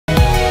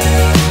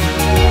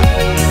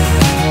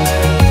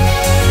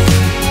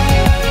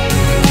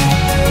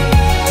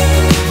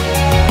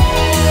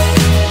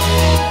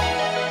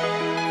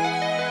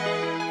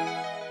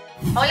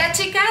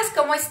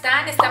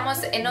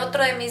en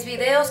otro de mis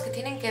videos que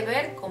tienen que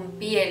ver con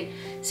piel.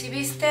 Si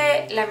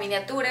viste la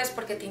miniatura es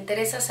porque te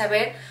interesa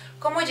saber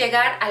cómo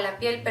llegar a la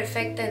piel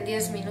perfecta en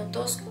 10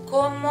 minutos,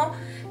 cómo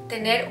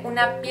tener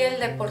una piel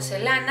de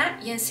porcelana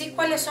y en sí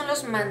cuáles son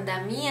los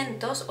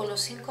mandamientos o los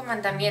 5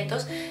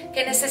 mandamientos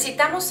que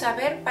necesitamos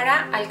saber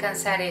para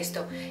alcanzar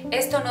esto.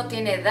 Esto no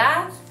tiene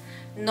edad,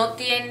 no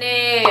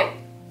tiene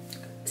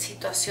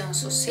situación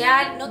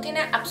social, no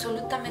tiene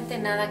absolutamente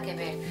nada que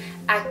ver.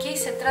 Aquí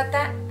se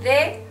trata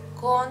de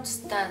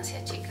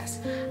constancia, chicas.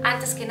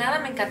 Antes que nada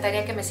me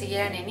encantaría que me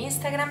siguieran en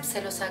Instagram,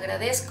 se los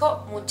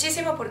agradezco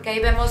muchísimo porque ahí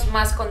vemos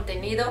más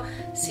contenido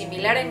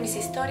similar en mis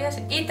historias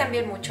y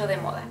también mucho de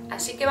moda.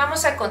 Así que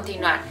vamos a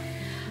continuar.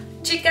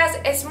 Chicas,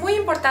 es muy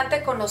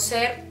importante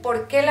conocer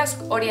por qué las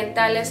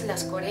orientales,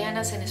 las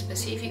coreanas en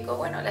específico,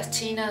 bueno, las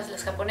chinas,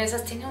 las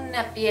japonesas, tienen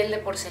una piel de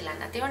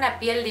porcelana, tienen una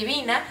piel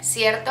divina,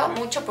 ¿cierto?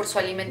 Mucho por su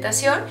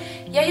alimentación,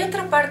 y hay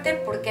otra parte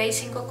porque hay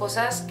 5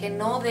 cosas que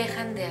no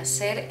dejan de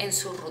hacer en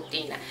su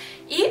rutina.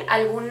 Y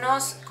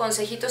algunos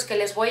consejitos que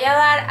les voy a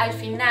dar al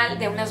final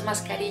de unas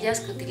mascarillas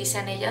que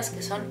utilizan ellas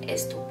que son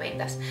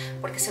estupendas.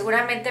 Porque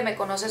seguramente me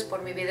conoces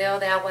por mi video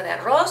de agua de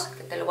arroz,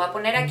 que te lo voy a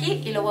poner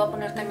aquí y lo voy a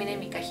poner también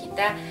en mi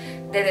cajita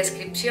de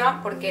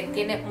descripción porque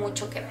tiene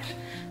mucho que ver.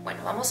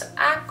 Bueno, vamos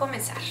a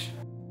comenzar.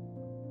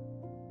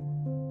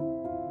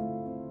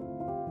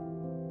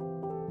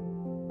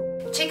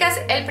 Chicas,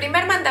 el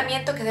primer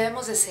mandamiento que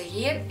debemos de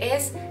seguir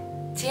es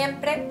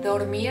siempre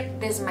dormir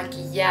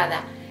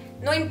desmaquillada.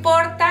 No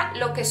importa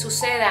lo que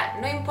suceda,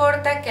 no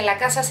importa que la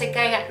casa se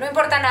caiga, no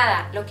importa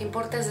nada, lo que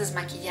importa es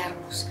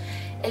desmaquillarnos.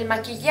 El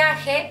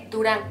maquillaje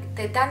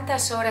durante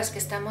tantas horas que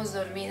estamos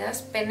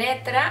dormidas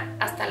penetra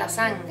hasta la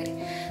sangre.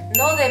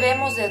 No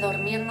debemos de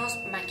dormirnos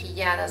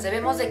maquilladas,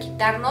 debemos de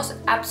quitarnos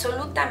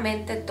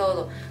absolutamente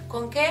todo.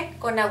 ¿Con qué?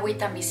 Con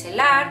agüita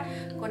micelar,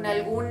 con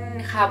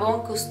algún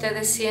jabón que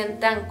ustedes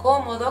sientan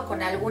cómodo,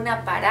 con algún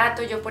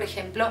aparato. Yo, por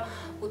ejemplo,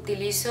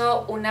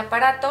 utilizo un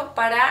aparato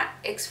para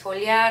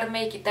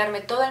exfoliarme y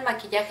quitarme todo el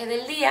maquillaje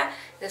del día.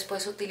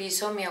 Después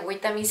utilizo mi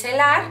agüita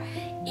micelar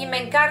y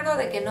me encargo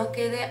de que no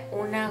quede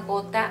una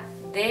gota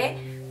de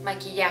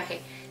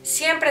maquillaje.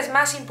 Siempre es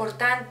más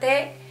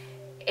importante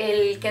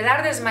el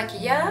quedar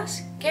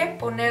desmaquilladas que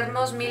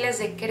ponernos miles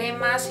de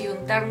cremas y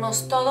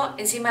untarnos todo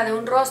encima de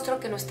un rostro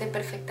que no esté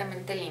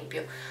perfectamente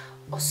limpio.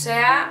 O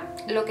sea,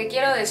 lo que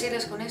quiero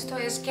decirles con esto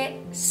es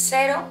que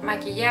cero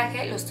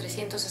maquillaje los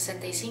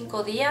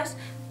 365 días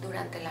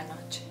durante la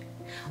noche.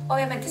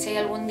 Obviamente si hay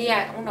algún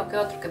día, uno que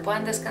otro, que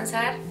puedan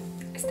descansar,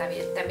 está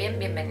bien, también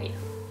bienvenido.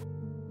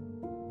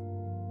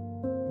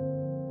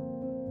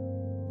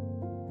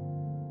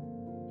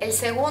 El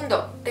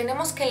segundo,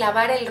 tenemos que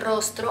lavar el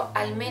rostro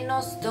al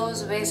menos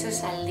 2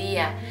 veces al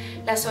día.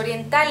 Las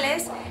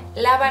orientales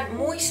lavan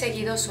muy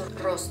seguido su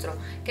rostro.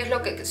 ¿Qué es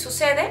lo que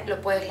sucede? Lo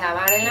puedes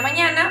lavar en la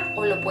mañana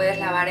o lo puedes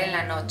lavar en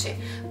la noche.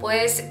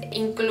 Puedes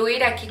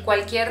incluir aquí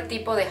cualquier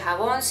tipo de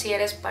jabón, si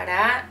eres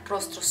para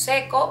rostro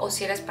seco o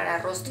si eres para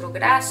rostro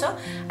graso.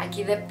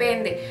 Aquí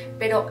depende,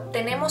 pero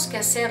tenemos que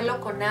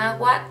hacerlo con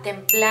agua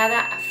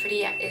templada a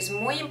fría. Es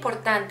muy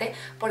importante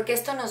porque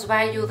esto nos va a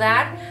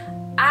ayudar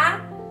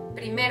a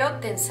primero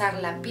tensar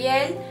la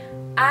piel,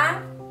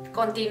 a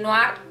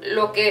continuar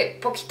lo que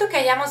poquito que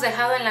hayamos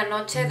dejado en la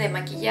noche de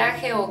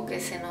maquillaje o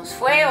que se nos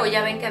fue, o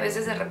ya ven que a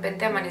veces de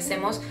repente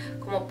amanecemos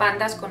como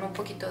pandas con un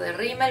poquito de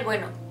rímel.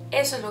 Bueno,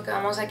 eso es lo que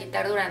vamos a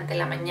quitar durante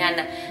la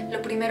mañana.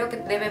 Lo primero que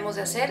debemos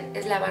de hacer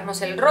es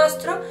lavarnos el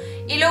rostro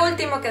y lo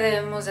último que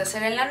debemos de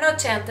hacer en la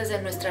noche antes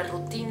de nuestra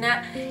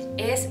rutina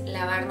es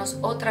lavarnos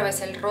otra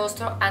vez el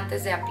rostro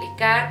antes de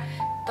aplicar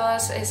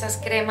todas esas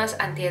cremas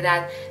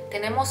antiedad.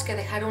 Tenemos que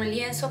dejar un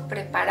lienzo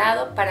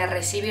preparado para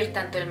recibir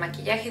tanto el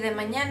maquillaje de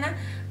mañana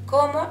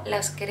como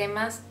las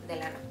cremas de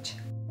la noche.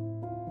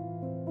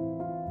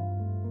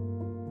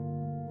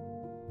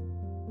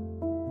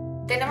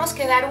 Tenemos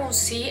que dar un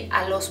sí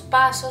a los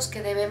pasos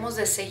que debemos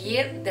de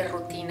seguir de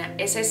rutina.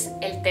 Ese es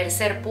el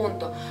tercer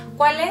punto.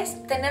 ¿Cuál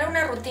es? Tener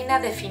una rutina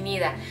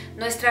definida.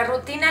 Nuestra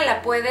rutina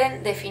la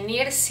pueden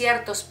definir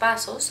ciertos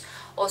pasos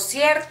o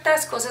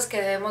ciertas cosas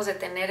que debemos de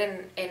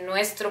tener en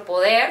nuestro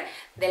poder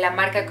de la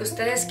marca que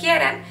ustedes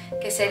quieran,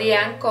 que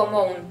serían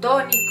como un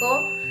tónico,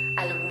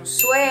 algún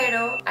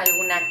suero,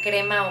 alguna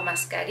crema o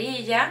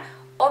mascarilla,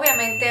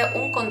 obviamente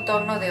un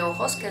contorno de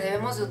ojos que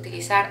debemos de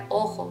utilizar,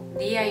 ojo,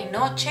 día y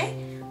noche,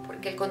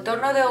 porque el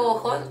contorno de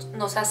ojos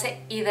nos hace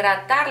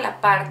hidratar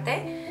la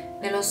parte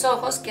de los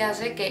ojos que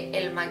hace que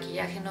el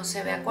maquillaje no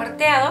se vea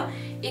cuarteado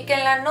y que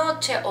en la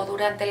noche o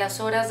durante las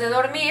horas de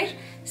dormir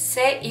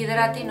se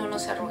hidrate y no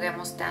nos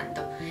arruguemos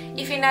tanto.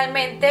 Y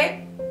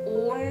finalmente,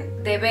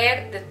 un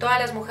deber de todas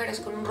las mujeres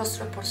con un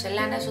rostro de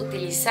porcelana es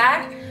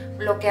utilizar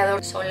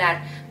bloqueador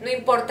solar. No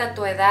importa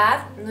tu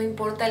edad, no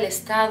importa el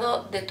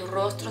estado de tu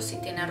rostro, si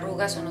tiene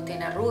arrugas o no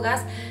tiene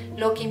arrugas,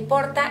 lo que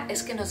importa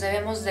es que nos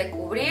debemos de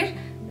cubrir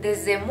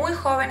desde muy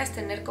jóvenes,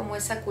 tener como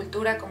esa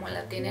cultura como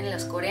la tienen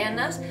las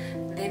coreanas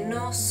de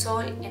no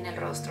sol en el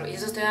rostro. Y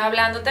eso estoy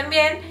hablando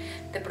también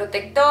de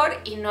protector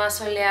y no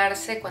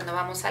asolearse cuando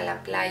vamos a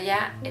la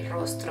playa el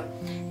rostro.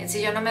 En sí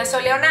yo no me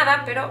asoleo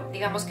nada, pero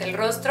digamos que el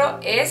rostro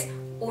es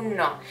un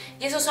no.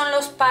 Y esos son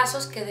los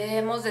pasos que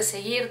debemos de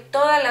seguir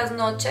todas las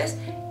noches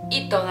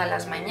y todas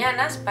las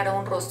mañanas para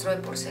un rostro de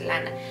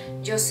porcelana.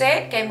 Yo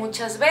sé que hay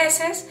muchas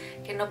veces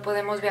que no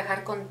podemos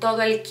viajar con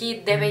todo el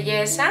kit de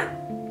belleza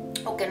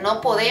o que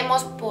no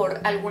podemos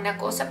por alguna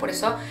cosa, por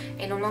eso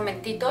en un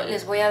momentito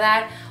les voy a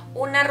dar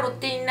una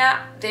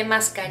rutina de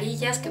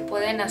mascarillas que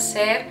pueden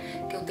hacer,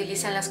 que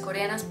utilizan las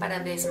coreanas para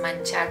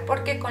desmanchar,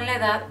 porque con la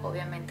edad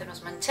obviamente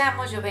nos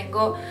manchamos. Yo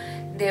vengo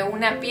de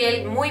una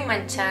piel muy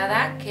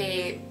manchada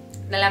que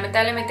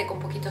lamentablemente con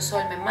poquito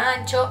sol me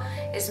mancho,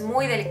 es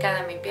muy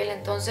delicada mi piel,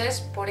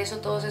 entonces por eso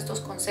todos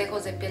estos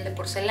consejos de piel de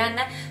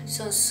porcelana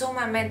son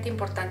sumamente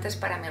importantes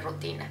para mi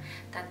rutina.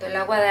 Tanto el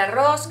agua de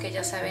arroz, que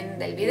ya saben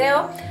del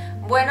video,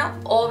 bueno,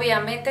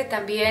 obviamente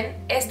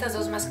también estas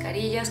dos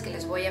mascarillas que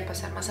les voy a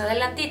pasar más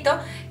adelantito,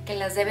 que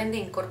las deben de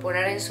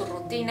incorporar en su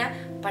rutina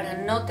para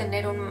no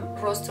tener un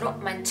rostro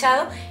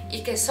manchado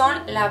y que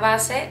son la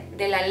base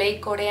de la ley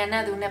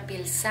coreana de una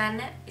piel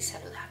sana y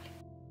saludable.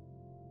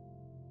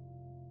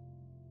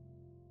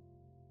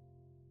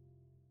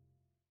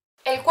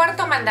 El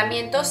cuarto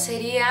mandamiento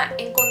sería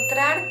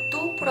encontrar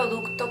tu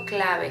producto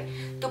clave.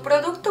 Tu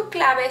producto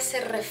clave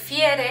se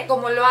refiere,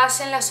 como lo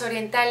hacen las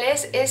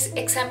orientales, es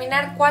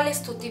examinar cuál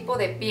es tu tipo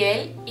de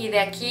piel y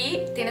de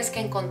aquí tienes que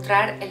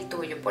encontrar el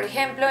tuyo. Por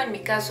ejemplo, en mi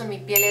caso mi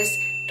piel es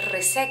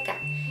reseca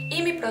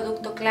y mi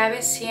producto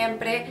clave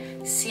siempre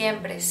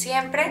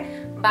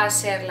va a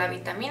ser la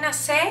vitamina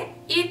C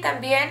y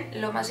también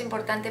lo más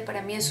importante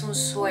para mí es un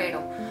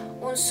suero.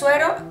 Un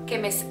suero que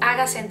me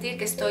haga sentir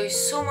que estoy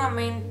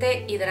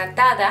sumamente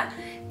hidratada,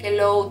 que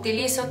lo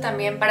utilizo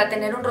también para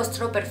tener un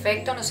rostro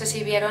perfecto. No sé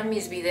si vieron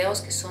mis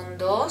videos, que son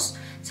dos,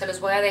 se los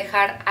voy a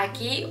dejar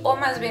aquí o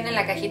más bien en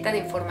la cajita de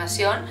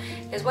información.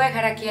 Les voy a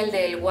dejar aquí el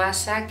del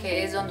WhatsApp,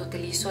 que es donde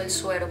utilizo el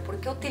suero.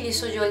 ¿Por qué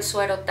utilizo yo el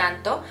suero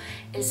tanto?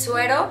 El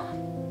suero,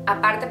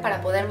 aparte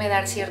para poderme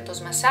dar ciertos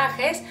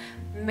masajes,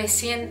 me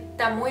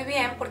sienta muy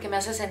bien porque me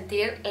hace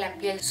sentir la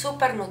piel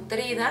súper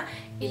nutrida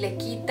y le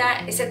quita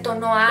ese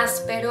tono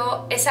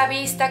áspero, esa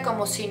vista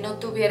como si no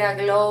tuviera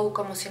glow,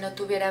 como si no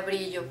tuviera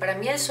brillo. Para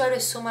mí el suero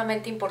es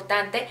sumamente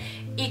importante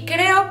y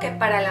creo que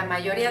para la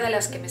mayoría de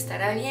las que me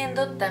estará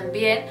viendo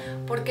también,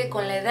 porque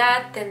con la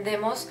edad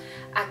tendemos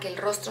a que el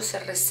rostro se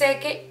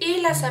reseque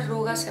y las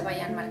arrugas se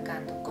vayan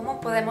marcando.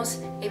 ¿Cómo podemos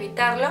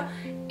evitarlo?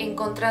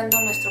 Encontrando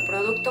nuestro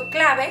producto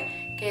clave,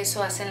 que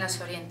eso hacen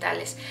las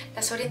orientales.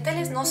 Las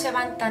orientales no se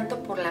van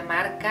tanto por la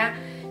marca.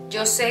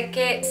 Yo sé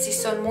que si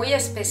son muy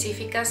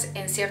específicas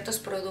en ciertos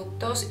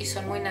productos y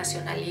son muy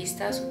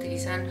nacionalistas,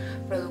 utilizan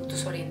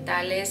productos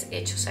orientales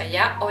hechos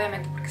allá,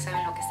 obviamente porque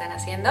saben lo que están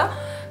haciendo,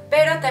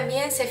 pero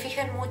también se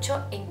fijan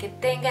mucho en que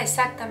tenga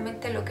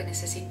exactamente lo que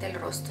necesita el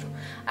rostro.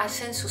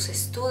 Hacen sus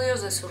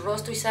estudios de su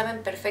rostro y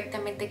saben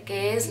perfectamente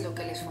qué es lo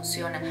que les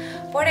funciona.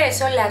 Por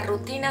eso la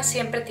rutina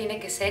siempre tiene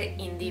que ser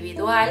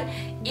individual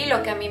y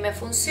lo que a mí me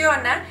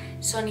funciona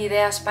son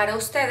ideas para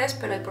ustedes,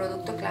 pero el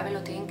producto clave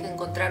lo tienen que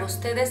encontrar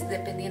ustedes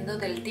dependiendo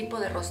del tipo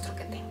de rostro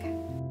que tengan.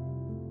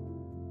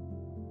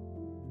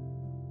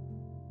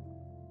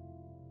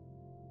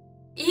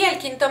 Y el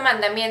quinto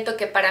mandamiento,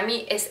 que para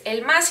mí es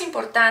el más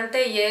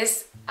importante y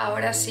es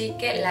ahora sí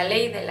que la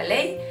ley de la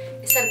ley,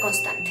 es ser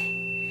constante.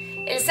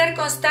 El ser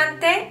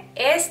constante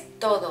es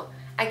todo.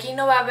 Aquí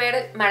no va a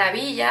haber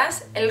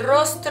maravillas. El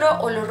rostro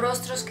o los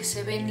rostros que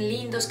se ven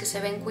lindos, que se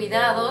ven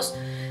cuidados,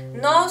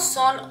 no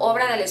son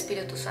obra del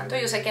Espíritu Santo.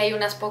 Yo sé que hay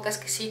unas pocas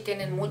que sí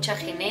tienen mucha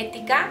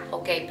genética,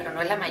 ok, pero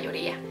no es la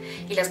mayoría.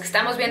 Y las que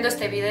estamos viendo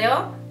este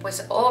video,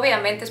 pues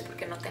obviamente es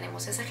porque no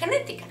tenemos esa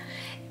genética.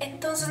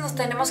 Entonces nos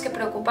tenemos que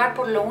preocupar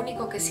por lo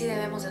único que sí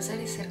debemos de hacer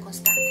es ser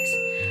constantes.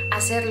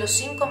 Hacer los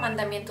 5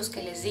 mandamientos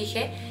que les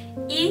dije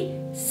y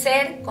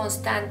ser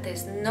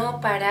constantes, no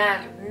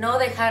parar, no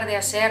dejar de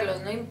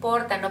hacerlos, no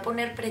importa, no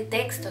poner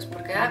pretextos,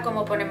 porque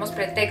como ponemos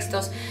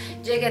pretextos,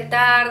 llegué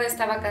tarde,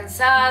 estaba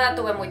cansada,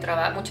 tuve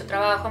mucho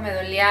trabajo, me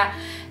dolía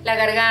la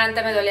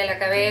garganta, me dolía la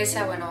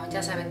cabeza, bueno,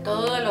 ya saben,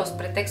 todos los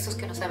pretextos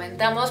que nos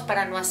aventamos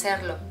para no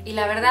hacerlo. Y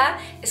la verdad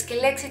es que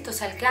el éxito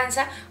se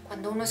alcanza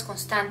cuando uno es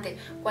constante,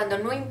 cuando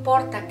no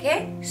importa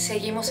qué,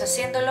 seguimos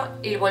haciéndolo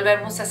y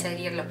volvemos a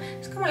seguirlo.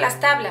 Es como las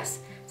tablas,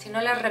 si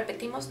no las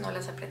repetimos, no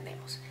las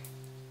aprendemos.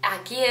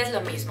 Aquí es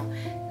lo mismo,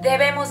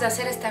 debemos de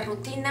hacer esta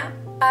rutina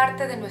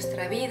parte de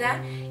nuestra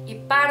vida y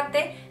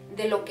parte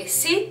de lo que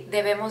sí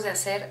debemos de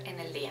hacer en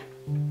el día.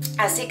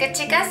 Así que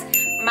chicas,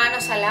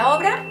 manos a la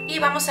obra y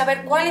vamos a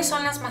ver cuáles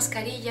son las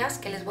mascarillas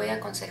que les voy a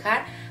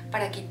aconsejar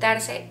para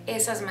quitarse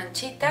esas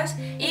manchitas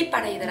y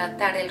para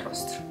hidratar el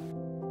rostro.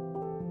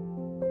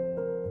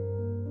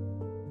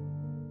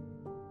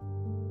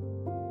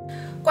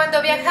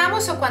 Cuando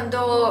viajamos o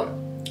cuando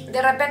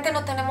de repente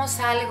no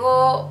tenemos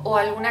algo o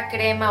alguna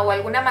crema o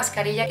alguna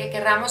mascarilla que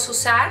queramos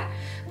usar,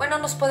 bueno,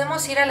 nos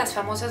podemos ir a las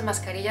famosas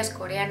mascarillas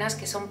coreanas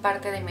que son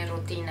parte de mi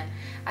rutina.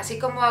 Así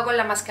como hago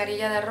la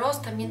mascarilla de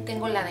arroz, también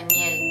tengo la de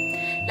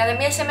miel. La de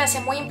miel se me hace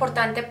muy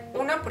importante,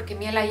 uno, porque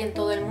miel hay en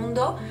todo el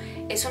mundo.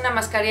 Es una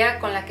mascarilla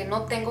con la que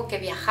no tengo que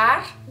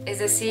viajar, es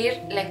decir,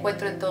 la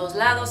encuentro en todos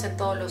lados, en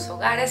todos los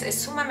hogares.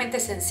 Es sumamente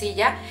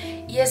sencilla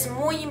y es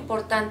muy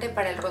importante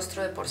para el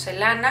rostro de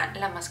porcelana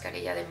la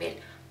mascarilla de miel.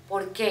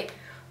 ¿Por qué?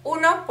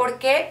 Uno,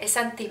 porque es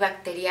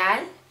antibacterial,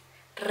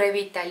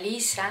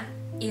 revitaliza,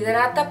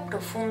 hidrata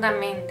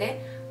profundamente,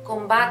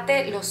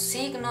 combate los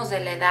signos de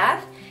la edad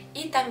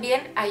y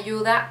también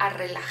ayuda a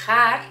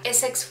relajar.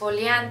 Es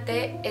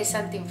exfoliante, es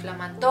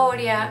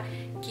antiinflamatoria,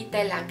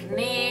 quita el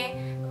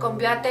acné,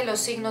 combate los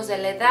signos de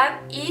la edad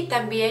y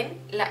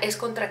también es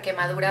contra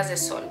quemaduras de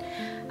sol.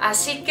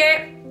 Así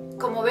que,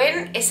 como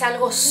ven, es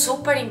algo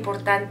súper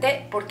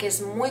importante porque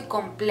es muy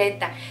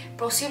completa.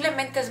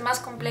 Posiblemente es más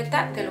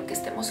completa de lo que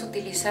estemos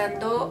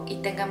utilizando y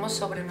tengamos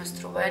sobre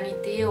nuestro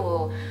vanity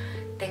o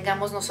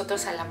tengamos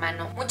nosotros a la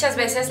mano. Muchas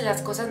veces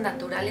las cosas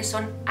naturales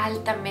son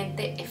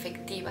altamente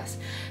efectivas.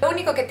 Lo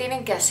único que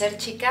tienen que hacer,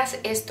 chicas,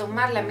 es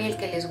tomar la miel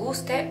que les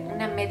guste,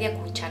 una media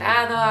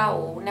cucharada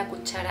o una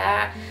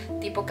cucharada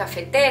tipo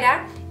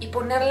cafetera, y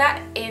ponerla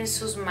en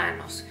sus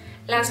manos.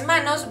 Las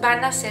manos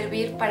van a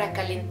servir para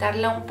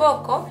calentarla un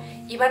poco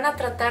y van a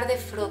tratar de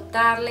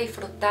frotarla y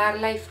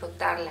frotarla y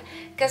frotarla.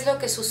 ¿Qué es lo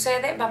que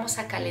sucede? Vamos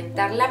a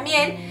calentar la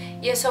miel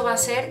y eso va a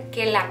hacer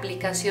que la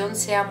aplicación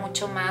sea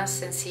mucho más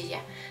sencilla.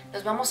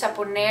 Nos vamos a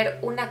poner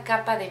una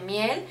capa de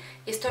miel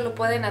y esto lo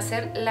pueden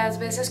hacer las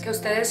veces que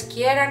ustedes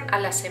quieran a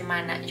la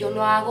semana. Yo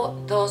lo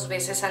hago 2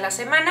 veces a la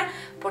semana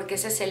porque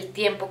ese es el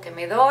tiempo que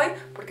me doy,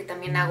 porque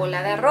también hago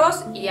la de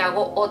arroz y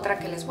hago otra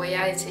que les voy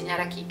a enseñar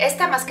aquí.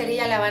 Esta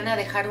mascarilla la van a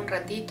dejar un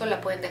ratito,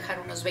 la pueden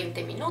dejar unos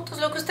 20 minutos,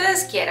 lo que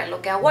ustedes quieran,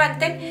 lo que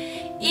aguanten.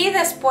 Y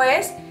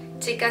después,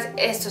 chicas,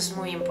 esto es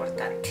muy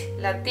importante,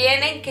 la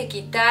tienen que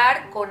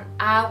quitar con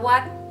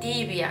agua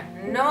tibia,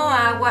 no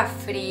agua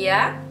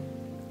fría.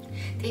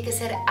 Tiene que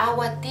ser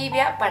agua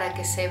tibia para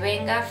que se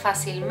venga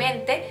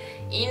fácilmente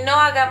y no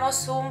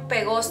hagamos un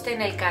pegoste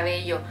en el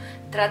cabello.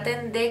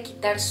 Traten de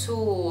quitar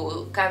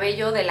su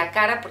cabello de la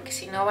cara porque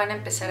si no van a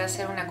empezar a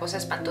hacer una cosa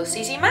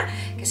espantosísima,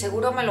 que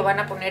seguro me lo van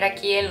a poner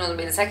aquí en los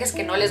mensajes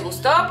que no les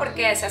gustó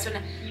porque se hace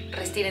una...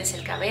 Restírense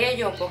el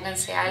cabello o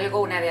pónganse algo,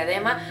 una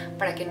diadema,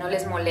 para que no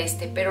les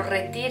moleste, pero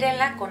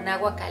retírenla con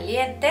agua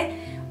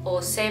caliente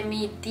o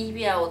semi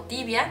tibia o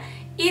tibia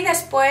y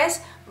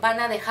después van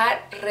a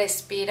dejar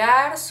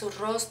respirar su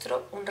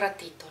rostro un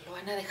ratito, lo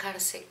van a dejar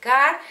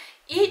secar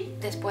y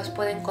después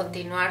pueden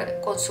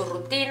continuar con su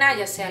rutina,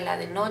 ya sea la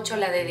de noche o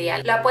la de día.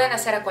 La pueden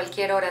hacer a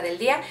cualquier hora del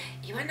día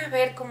y van a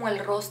ver cómo el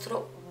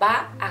rostro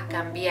va a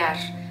cambiar.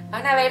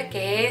 Van a ver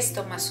que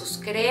esto, más sus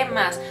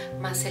cremas,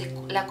 más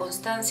la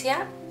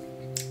constancia,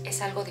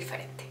 es algo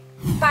diferente.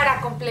 Para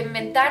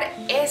complementar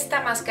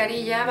esta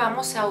mascarilla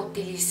vamos a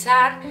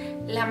utilizar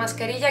la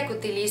mascarilla que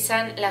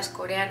utilizan las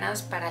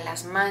coreanas para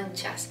las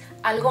manchas.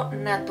 Algo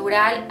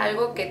natural,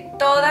 algo que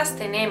todas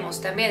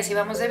tenemos. También si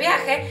vamos de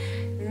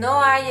viaje,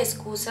 no hay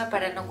excusa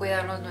para no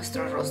cuidarnos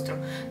nuestro rostro.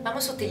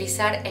 Vamos a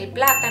utilizar el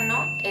plátano.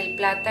 El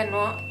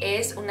plátano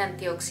es un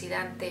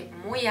antioxidante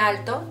muy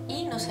alto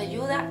y nos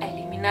ayuda a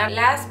eliminar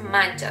las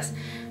manchas.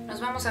 Nos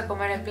vamos a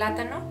comer el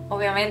plátano,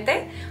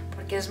 obviamente,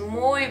 porque es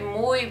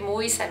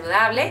muy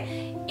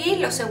saludable. Y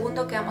lo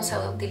segundo que vamos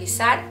a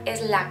utilizar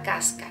es la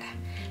cáscara.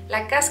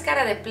 La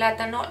cáscara de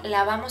plátano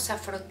la vamos a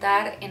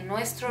frotar en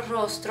nuestro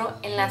rostro,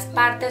 en las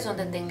partes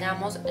donde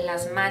tengamos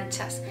las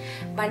manchas.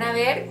 Van a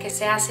ver que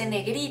se hace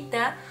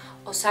negrita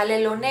o sale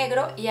lo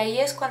negro y ahí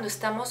es cuando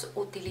estamos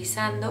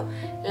utilizando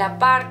la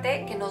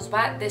parte que nos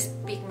va a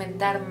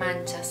despigmentar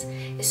manchas.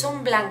 Es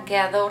un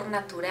blanqueador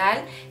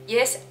natural y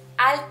es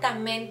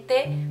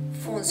altamente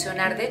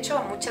funcional. De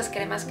hecho, muchas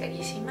cremas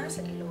carísimas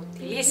lo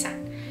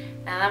utilizan.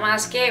 Nada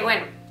más que,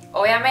 bueno,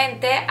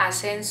 obviamente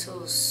hacen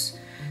sus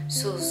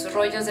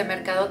rollos de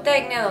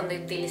mercadotecnia donde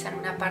utilizan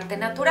una parte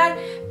natural,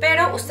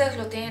 pero ustedes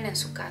lo tienen en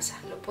su casa,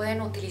 lo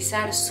pueden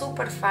utilizar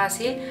súper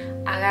fácil.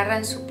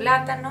 Agarran su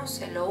plátano,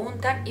 se lo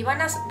untan y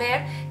van a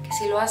ver que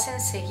si lo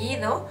hacen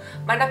seguido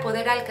van a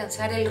poder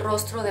alcanzar el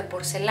rostro de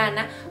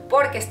porcelana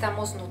porque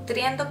estamos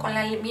nutriendo con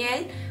la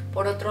miel.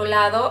 Por otro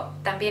lado,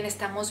 también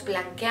estamos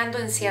blanqueando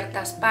en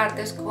ciertas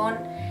partes con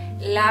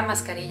la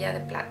mascarilla de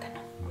plátano.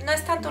 No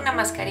es tanto una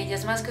mascarilla,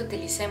 es más que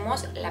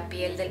utilicemos la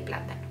piel del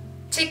plátano.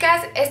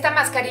 Chicas, esta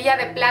mascarilla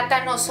de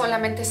plátano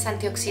solamente es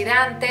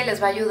antioxidante,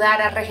 les va a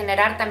ayudar a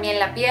regenerar también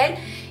la piel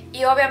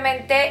y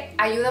obviamente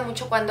ayuda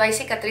mucho cuando hay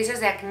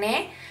cicatrices de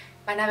acné.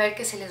 Van a ver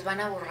que se les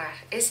van a borrar.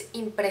 Es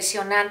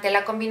impresionante.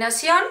 La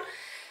combinación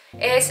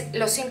es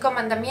los 5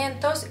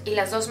 mandamientos y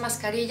las 2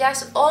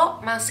 mascarillas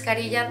o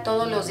mascarilla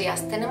todos los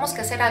días. Tenemos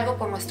que hacer algo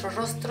por nuestro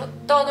rostro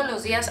todos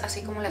los días,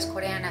 así como las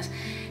coreanas.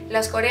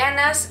 Las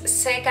coreanas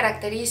se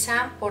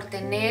caracterizan por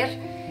tener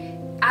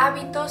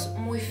hábitos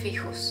muy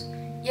fijos.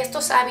 Y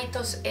estos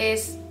hábitos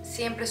es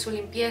siempre su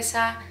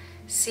limpieza,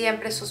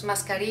 siempre sus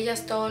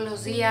mascarillas todos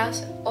los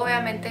días,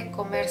 obviamente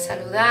comer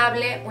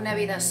saludable, una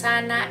vida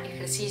sana,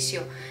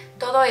 ejercicio.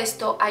 Todo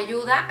esto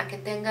ayuda a que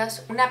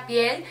tengas una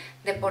piel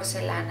de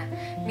porcelana.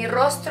 Mi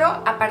rostro,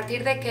 a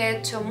partir de que he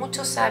hecho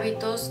muchos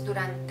hábitos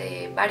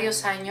durante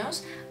varios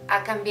años,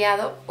 ha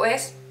cambiado,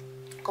 pues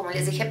como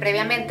les dije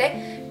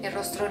previamente, mi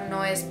rostro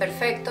no es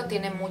perfecto,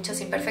 tiene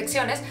muchas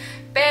imperfecciones,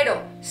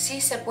 pero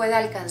sí se puede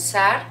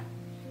alcanzar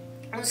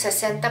un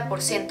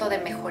 60% de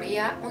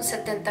mejoría, un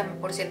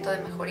 70% de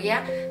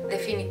mejoría,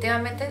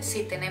 definitivamente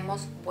si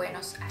tenemos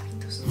buenos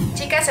hábitos.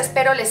 Chicas,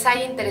 espero les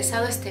haya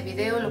interesado este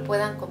video, lo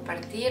puedan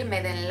compartir,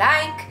 me den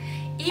like.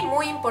 Y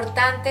muy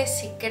importante,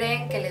 si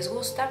creen que les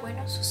gusta,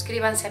 bueno,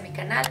 suscríbanse a mi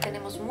canal,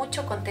 tenemos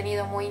mucho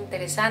contenido muy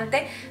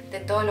interesante de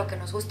todo lo que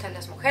nos gusta a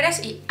las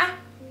mujeres. Y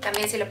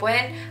también si le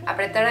pueden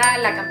apretar a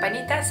la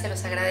campanita, se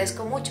los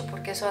agradezco mucho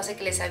porque eso hace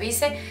que les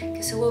avise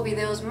que subo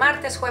videos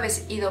martes,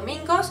 jueves y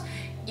domingos.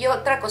 Y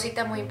otra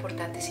cosita muy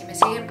importante, si me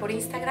siguen por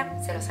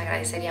Instagram, se los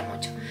agradecería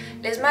mucho.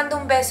 Les mando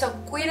un beso,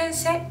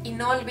 cuídense y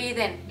no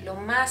olviden, lo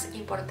más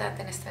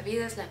importante en esta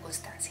vida es la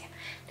constancia.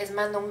 Les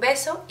mando un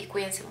beso y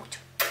cuídense mucho.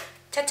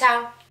 Chao,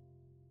 chao.